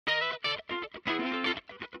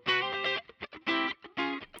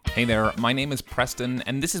Hey there, my name is Preston,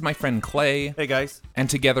 and this is my friend Clay. Hey guys. And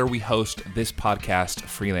together we host this podcast,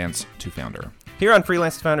 Freelance to Founder. Here on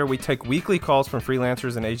Freelance to Founder, we take weekly calls from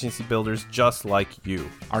freelancers and agency builders just like you.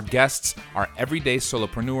 Our guests are everyday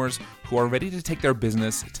solopreneurs who are ready to take their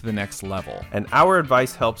business to the next level. And our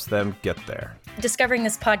advice helps them get there. Discovering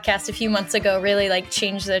this podcast a few months ago really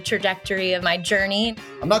changed the trajectory of my journey.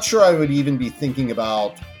 I'm not sure I would even be thinking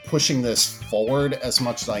about pushing this forward as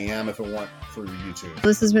much as I am if it weren't for YouTube.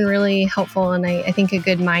 This has been really helpful and I think a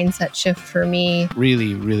good mindset shift for me.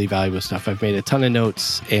 Really, really valuable stuff. I've made a ton of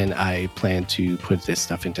notes and I plan to put this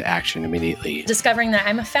stuff into action immediately. Discovering that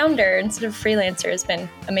I'm a founder instead of freelancer has been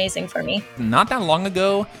amazing for me. Not that long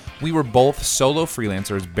ago, we were both solo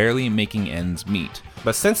freelancers barely making ends meet.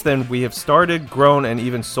 But since then, we have started, grown, and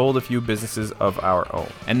even sold a few businesses of our own.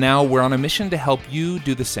 And now we're on a mission to help you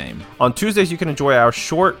do the same. On Tuesdays, you can enjoy our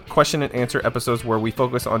short question and answer episodes where we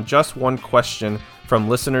focus on just one question from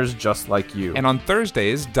listeners just like you. And on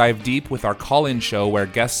Thursdays, dive deep with our call-in show where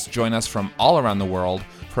guests join us from all around the world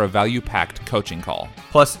for a value-packed coaching call.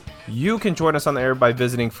 Plus, you can join us on the air by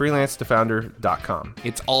visiting freelancetofounder.com.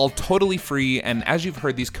 It's all totally free, and as you've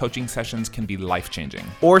heard, these coaching sessions can be life-changing.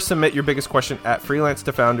 Or submit your biggest question at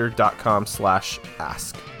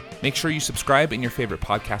freelancetofounder.com/ask. Make sure you subscribe in your favorite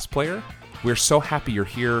podcast player. We're so happy you're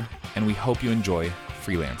here, and we hope you enjoy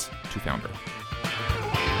Freelance to Founder.